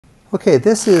Okay,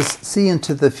 this is See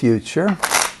Into the Future.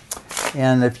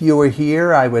 And if you were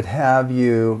here, I would have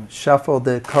you shuffle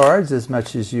the cards as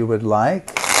much as you would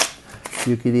like.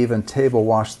 You could even table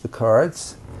wash the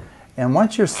cards. And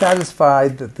once you're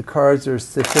satisfied that the cards are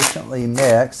sufficiently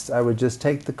mixed, I would just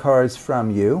take the cards from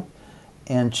you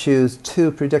and choose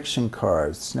 2 prediction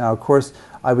cards. Now, of course,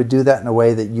 I would do that in a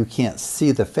way that you can't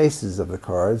see the faces of the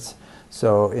cards.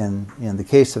 So in the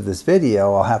case of this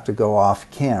video, I'll have to go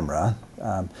off camera.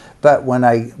 But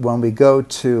when we go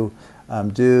to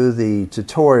do the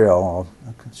tutorial,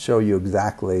 I'll show you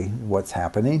exactly what's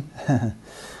happening.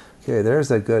 Okay,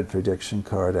 there's a good prediction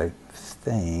card, I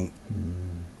think.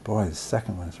 Boy, the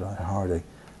second one is really hard.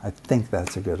 I think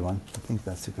that's a good one. I think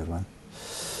that's a good one.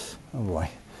 Oh boy.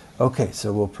 Okay,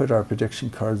 so we'll put our prediction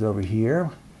cards over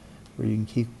here where you can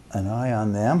keep an eye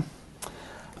on them.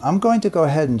 I'm going to go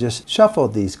ahead and just shuffle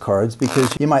these cards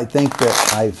because you might think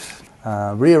that I've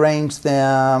rearranged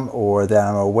them or that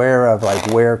I'm aware of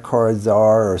like where cards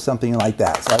are or something like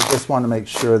that. So I just want to make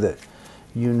sure that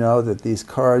you know that these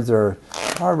cards are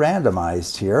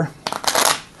randomized here.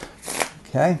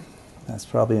 Okay, that's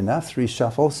probably enough, 3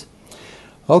 shuffles.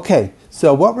 Okay,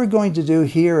 so what we're going to do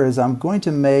here is I'm going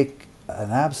to make an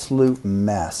absolute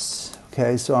mess.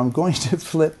 Okay, so I'm going to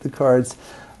flip the cards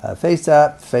face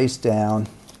up, face down.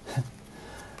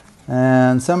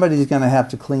 And somebody's going to have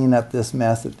to clean up this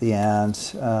mess at the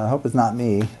end. I hope it's not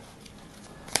me.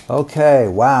 Okay,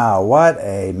 wow, what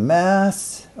a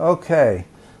mess. Okay,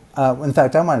 in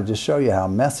fact, I want to just show you how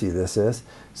messy this is.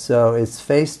 So it's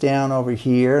face down over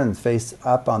here and face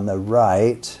up on the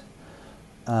right.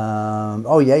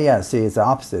 Oh, yeah, see, it's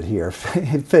opposite here.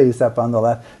 Face up on the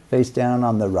left, face down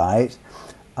on the right.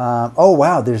 Oh,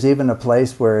 wow, there's even a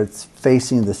place where it's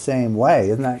facing the same way.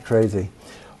 Isn't that crazy?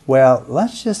 Well,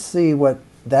 let's just see what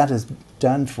that has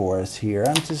done for us here.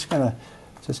 I'm just going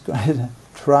to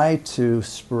try to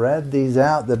spread these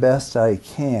out the best I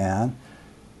can.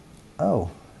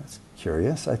 Oh, that's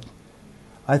curious.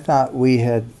 I thought we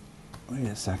had, wait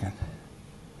a second.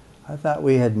 I thought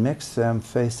we had mixed them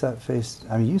face up, face,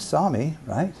 I mean, you saw me,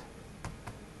 right?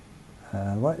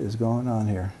 What is going on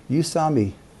here? You saw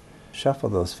me shuffle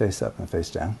those face up and face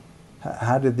down.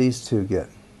 How did these 2 get?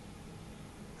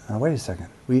 Wait a second.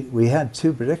 We had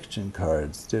 2 prediction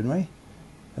cards, didn't we?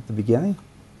 At the beginning?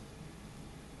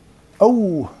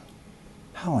 Oh!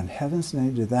 How in heaven's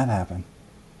name did that happen?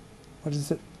 What is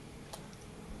it?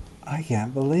 I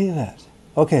can't believe it.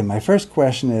 Okay, my first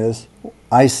question is,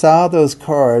 I saw those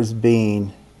cards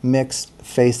being mixed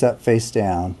face up, face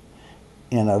down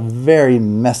in a very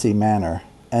messy manner.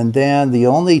 And then the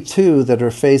only 2 that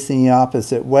are facing the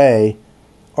opposite way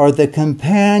are the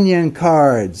companion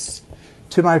cards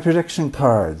to my prediction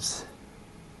cards.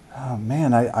 Oh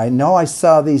man, I know I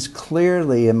saw these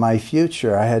clearly in my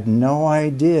future. I had no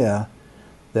idea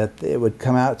that it would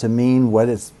come out to mean what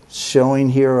it's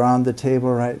showing here on the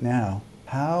table right now.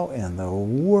 How in the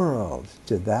world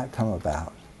did that come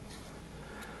about?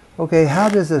 Okay, how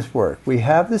does this work? We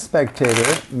have the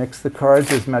spectator mix the cards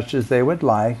as much as they would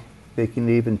like. They can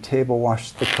even table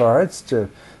wash the cards to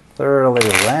thoroughly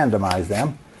randomize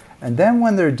them. And then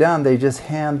when they're done, they just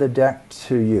hand the deck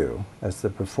to you as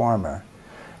the performer.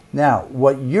 Now,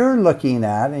 what you're looking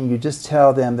at, and you just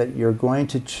tell them that you're going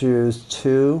to choose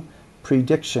 2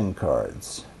 prediction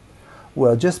cards.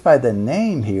 Well, just by the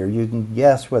name here, you can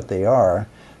guess what they are.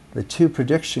 The 2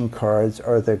 prediction cards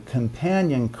are the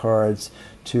companion cards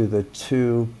to the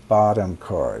 2 bottom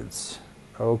cards.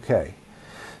 Okay,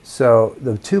 so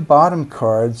the 2 bottom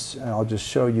cards, and I'll just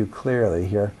show you clearly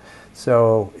here.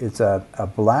 So it's a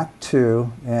black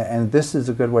 2, and this is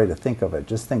a good way to think of it.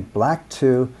 Just think black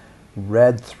 2,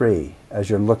 red 3, as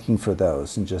you're looking for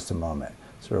those in just a moment.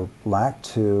 So black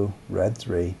 2, red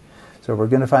 3. So we're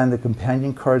going to find the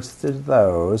companion cards to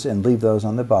those and leave those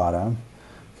on the bottom.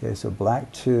 Okay, so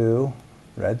black 2,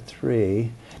 red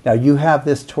 3. Now you have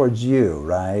this towards you,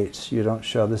 right? You don't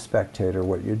show the spectator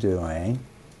what you're doing.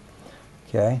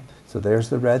 Okay, so there's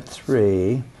the red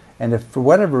 3. And if for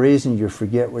whatever reason you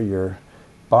forget where your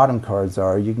bottom cards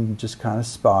are, you can just kind of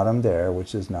spot them there,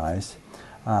 which is nice.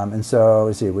 And so,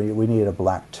 let's see, we need a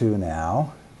black 2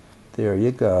 now. There you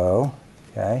go.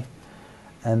 Okay.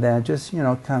 And then just, you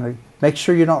know, kind of make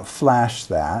sure you don't flash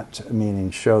that, meaning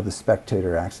show the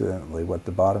spectator accidentally what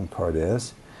the bottom card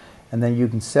is. And then you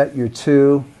can set your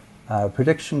 2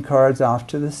 prediction cards off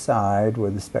to the side where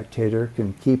the spectator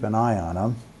can keep an eye on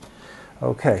them.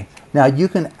 Okay, now you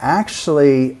can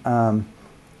actually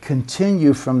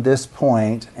continue from this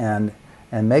point and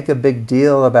make a big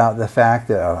deal about the fact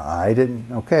that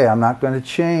I'm not going to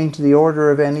change the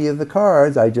order of any of the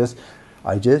cards.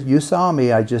 You saw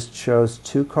me, I just chose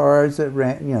 2 cards that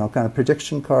ran, kind of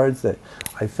prediction cards that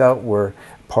I felt were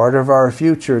part of our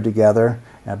future together,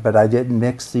 but I didn't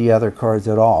mix the other cards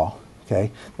at all.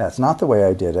 Okay, that's not the way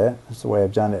I did it. It's the way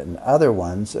I've done it in other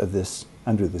ones of this,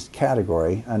 under this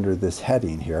category, under this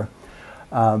heading here.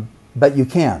 But you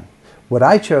can. What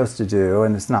I chose to do,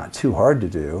 and it's not too hard to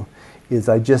do, is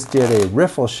I just did a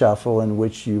riffle shuffle in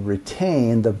which you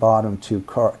retain the bottom 2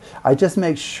 cards. I just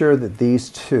make sure that these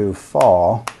 2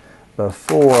 fall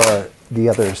before the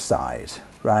other side,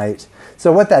 right?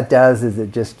 So what that does is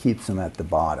it just keeps them at the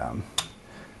bottom.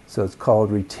 So it's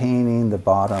called retaining the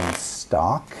bottom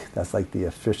stock. That's like the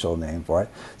official name for it.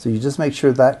 So you just make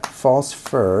sure that falls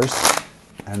first,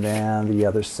 and then the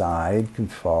other side can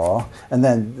fall, and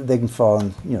then they can fall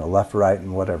in left, right,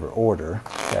 in whatever order.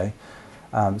 Okay.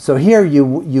 So here you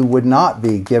would not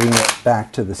be giving it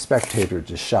back to the spectator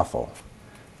to shuffle,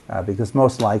 because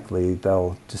most likely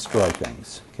they'll destroy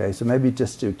things. Okay. So maybe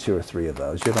just do 2 or 3 of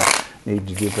those. You don't need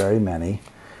to do very many,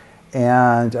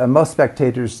 and most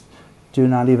spectators do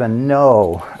not even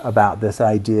know about this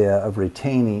idea of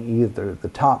retaining either the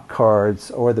top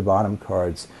cards or the bottom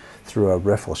cards through a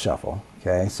riffle shuffle.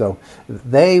 Okay, so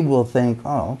they will think,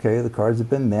 oh, okay, the cards have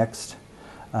been mixed.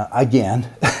 Again,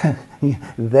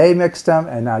 they mixed them,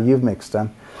 and now you've mixed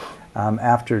them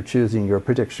after choosing your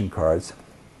prediction cards.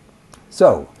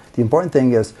 So the important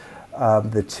thing is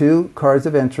the 2 cards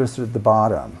of interest are at the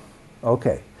bottom.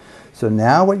 Okay. So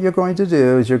now what you're going to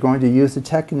do is you're going to use a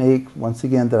technique, once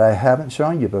again, that I haven't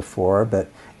shown you before, but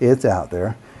it's out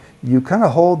there. You kind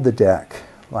of hold the deck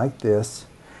like this,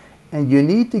 and you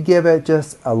need to give it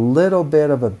just a little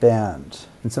bit of a bend.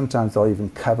 And sometimes I'll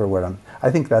even cover I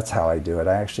think that's how I do it.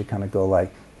 I actually kind of go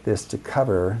like this to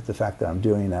cover the fact that I'm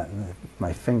doing that, and if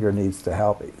my finger needs to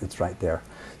help, it's right there.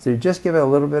 So you just give it a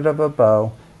little bit of a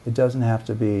bow. It doesn't have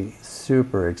to be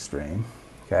super extreme,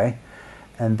 okay?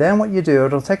 And then what you do,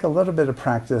 it'll take a little bit of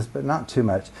practice, but not too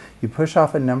much. You push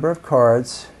off a number of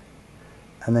cards,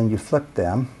 and then you flip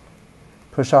them.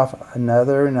 Push off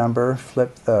another number,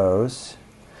 flip those.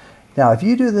 Now, if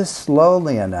you do this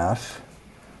slowly enough,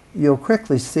 you'll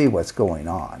quickly see what's going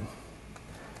on.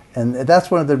 And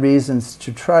that's one of the reasons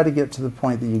to try to get to the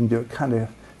point that you can do it kind of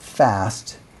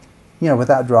fast,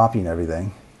 without dropping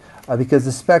everything. Because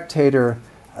the spectator,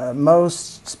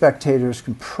 most spectators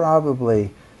can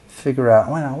probably figure out,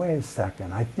 well, now, wait a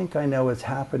second, I think I know what's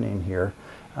happening here.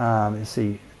 You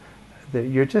see,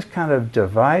 you're just kind of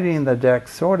dividing the deck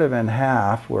sort of in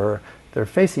half where they're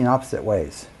facing opposite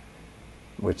ways,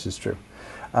 which is true.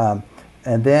 But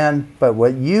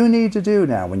what you need to do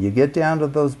now, when you get down to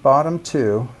those bottom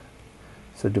 2,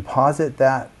 so deposit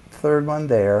that 3rd one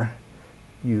there,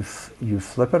 you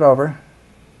flip it over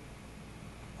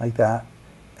like that,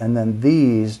 and then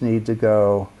these need to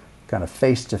go kind of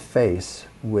face to face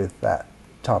with that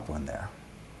top one there.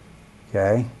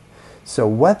 Okay? So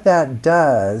what that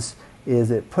does is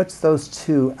it puts those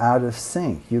 2 out of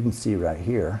sync. You can see right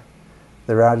here.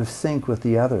 They're out of sync with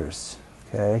the others.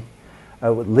 Okay?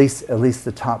 At least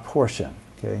the top portion.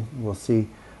 Okay? We'll see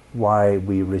why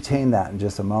we retain that in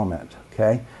just a moment.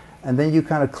 Okay? And then you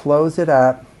kind of close it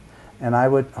up, and I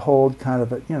would hold kind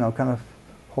of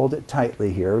hold it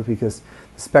tightly here, because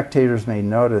the spectators may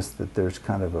notice that there's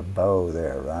kind of a bow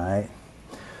there, right?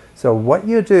 So what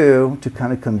you do to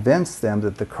kind of convince them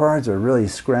that the cards are really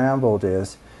scrambled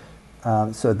is,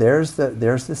 so there's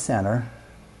the center,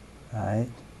 right?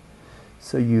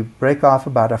 So you break off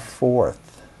about a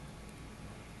 4th,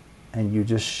 and you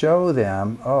just show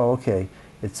them, oh, okay,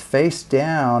 it's face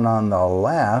down on the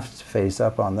left, face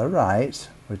up on the right,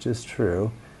 which is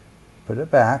true. Put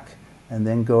it back, and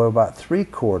then go about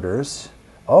 3/4.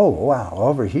 Oh, wow,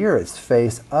 over here it's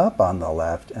face up on the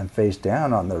left and face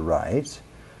down on the right.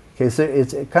 Okay, so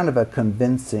it's kind of a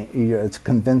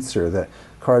convincer that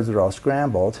cards are all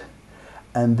scrambled.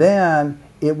 And then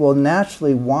it will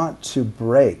naturally want to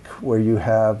break where you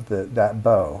have that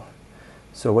bow.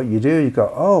 So what you do, you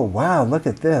go, oh, wow, look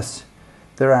at this.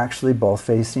 They're actually both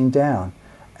facing down.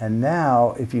 And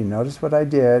now, if you notice what I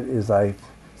did, is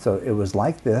so it was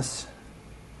like this,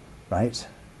 right?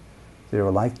 They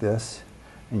were like this,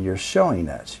 and you're showing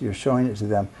it. You're showing it to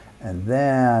them, and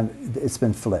then it's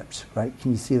been flipped, right?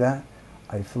 Can you see that?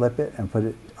 I flip it and put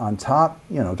it on top.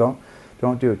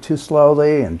 Don't do it too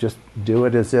slowly, and just do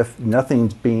it as if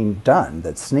nothing's being done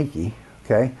that's sneaky,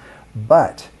 okay?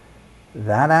 But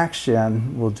that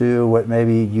action will do what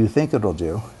maybe you think it'll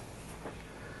do.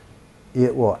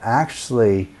 It will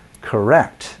actually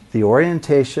correct the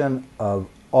orientation of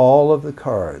all of the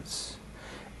cards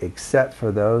except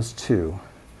for those 2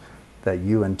 that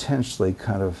you intentionally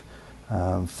kind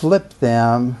of flip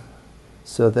them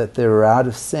so that they were out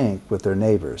of sync with their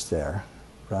neighbors there,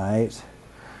 right?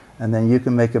 And then you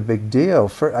can make a big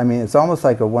deal. I mean, it's almost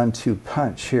like a 1-2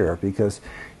 punch here, because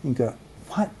you can go,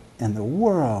 what in the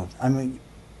world? I mean,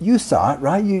 you saw it,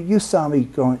 right? You saw me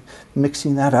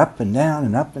mixing that up and down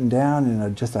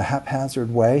in just a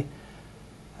haphazard way.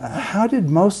 How did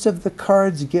most of the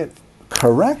cards get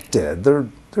corrected? They're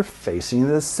facing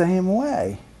the same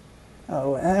way.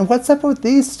 Oh, and what's up with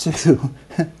these two?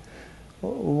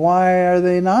 Why are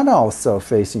they not also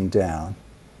facing down?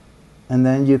 And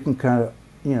then you can kind of,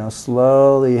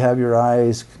 slowly have your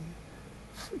eyes,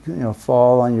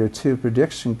 fall on your 2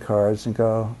 prediction cards and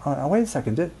go, oh, wait a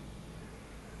second,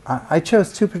 I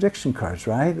chose 2 prediction cards,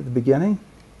 right, at the beginning?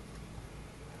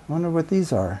 I wonder what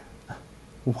these are.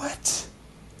 What?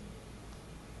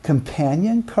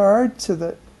 Companion card to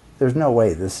the... There's no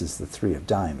way this is the 3 of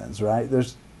diamonds, right?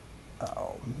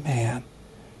 Oh, man.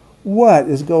 What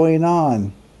is going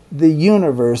on? The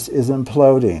universe is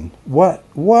imploding.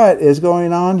 What is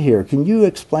going on here? Can you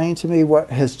explain to me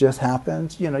what has just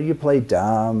happened? You play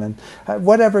dumb and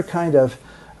whatever kind of,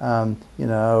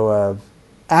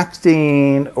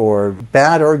 acting or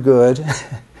bad or good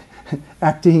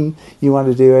acting you want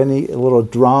to do, any little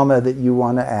drama that you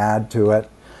want to add to it.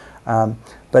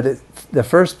 But the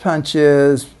first punch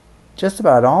is just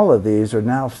about all of these are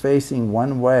now facing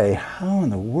one way. How in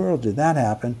the world did that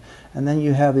happen? And then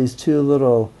you have these 2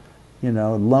 little,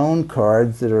 lone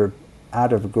cards that are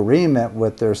out of agreement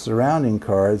with their surrounding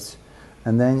cards.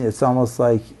 And then it's almost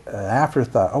like an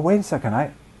afterthought. Oh, wait a second,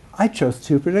 I chose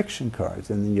 2 prediction cards.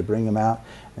 And then you bring them out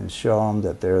and show them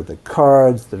that they're the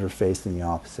cards that are facing the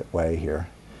opposite way here.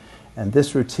 And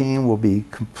this routine will be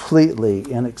completely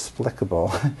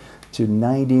inexplicable to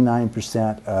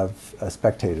 99% of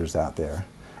spectators out there,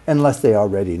 unless they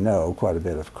already know quite a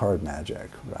bit of card magic,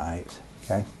 right?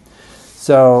 Okay.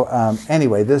 So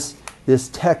anyway, this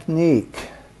technique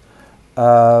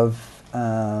of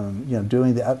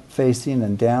doing the up facing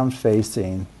and down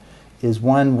facing is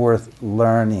one worth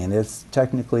learning. It's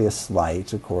technically a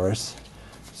sleight, of course.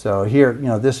 So here,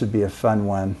 this would be a fun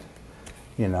one,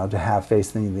 to have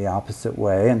facing the opposite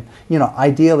way. And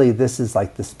ideally, this is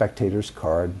like the spectator's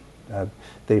card.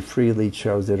 They freely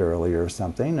chose it earlier or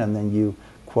something, and then you,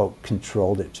 quote,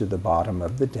 controlled it to the bottom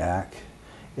of the deck.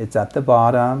 It's at the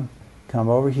bottom. Come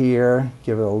over here,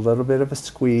 give it a little bit of a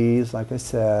squeeze, like I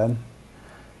said,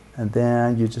 and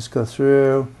then you just go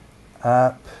through,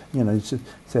 up, you just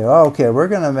say, oh, okay, we're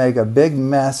going to make a big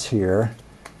mess here,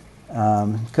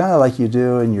 kind of like you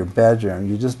do in your bedroom.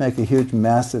 You just make a huge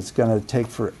mess that's going to take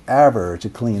forever to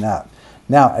clean up.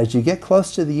 Now, as you get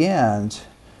close to the end,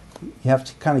 you have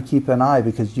to kind of keep an eye,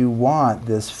 because you want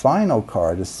this final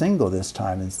card, a single this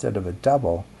time instead of a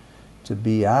double, to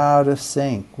be out of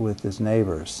sync with his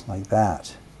neighbors, like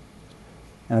that.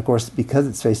 And of course, because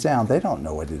it's face down, they don't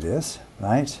know what it is,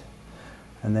 right?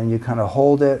 And then you kind of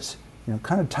hold it,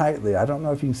 kind of tightly. I don't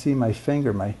know if you can see my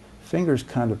finger. My finger's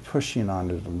kind of pushing on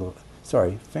it a little.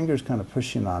 Sorry, finger's kind of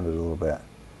pushing on it a little bit.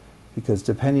 Because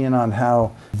depending on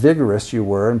how vigorous you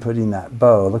were in putting that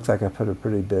bow, it looks like I put a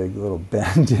pretty big little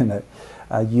bend in it,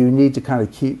 you need to kind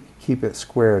of keep it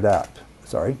squared up.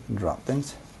 Sorry, drop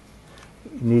things.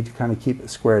 You need to kind of keep it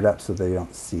squared up so they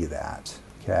don't see that,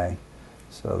 okay?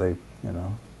 So they,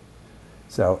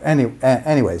 So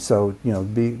anyway, so,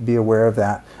 be aware of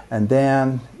that. And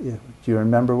then, do you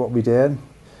remember what we did?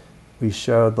 We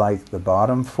showed like the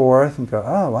bottom 4th and go,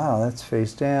 oh, wow, that's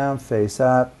face down, face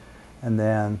up. And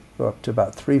then go up to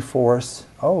about 3/4.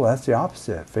 Oh, that's the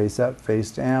opposite. Face up,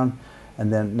 face down.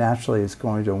 And then naturally it's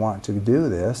going to want to do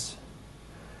this.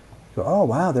 Go, oh,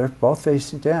 wow, they're both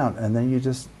facing down. And then you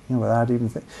just, without even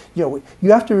thinking.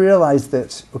 You have to realize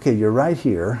that, okay, you're right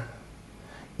here.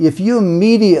 If you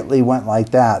immediately went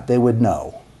like that, they would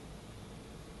know.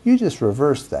 You just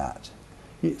reverse that.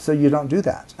 So you don't do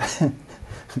that.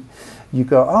 You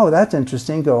go, oh, that's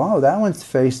interesting. Go, oh, that one's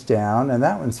face down and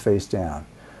that one's face down.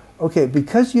 Okay,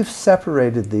 because you've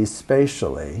separated these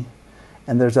spatially,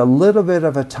 and there's a little bit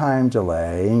of a time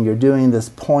delay, and you're doing this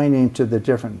pointing to the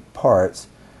different parts,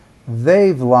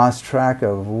 they've lost track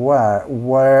of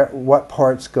what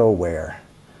parts go where.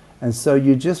 And so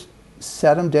you just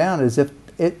set them down as if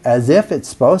it's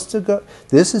supposed to go.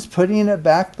 This is putting it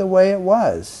back the way it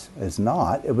was. It's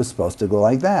not. It was supposed to go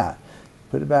like that.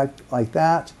 Put it back like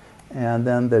that, and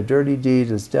then the dirty deed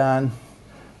is done.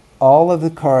 All of the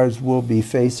cards will be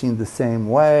facing the same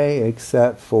way,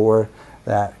 except for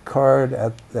that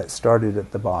card that started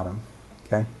at the bottom.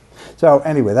 Okay. So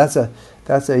anyway, that's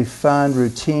a fun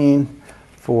routine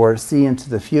for See Into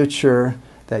the Future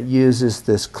that uses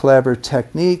this clever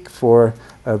technique for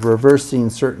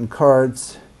reversing certain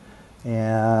cards.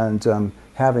 and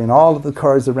having all of the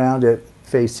cars around it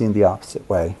facing the opposite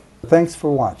way. Thanks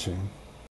for watching.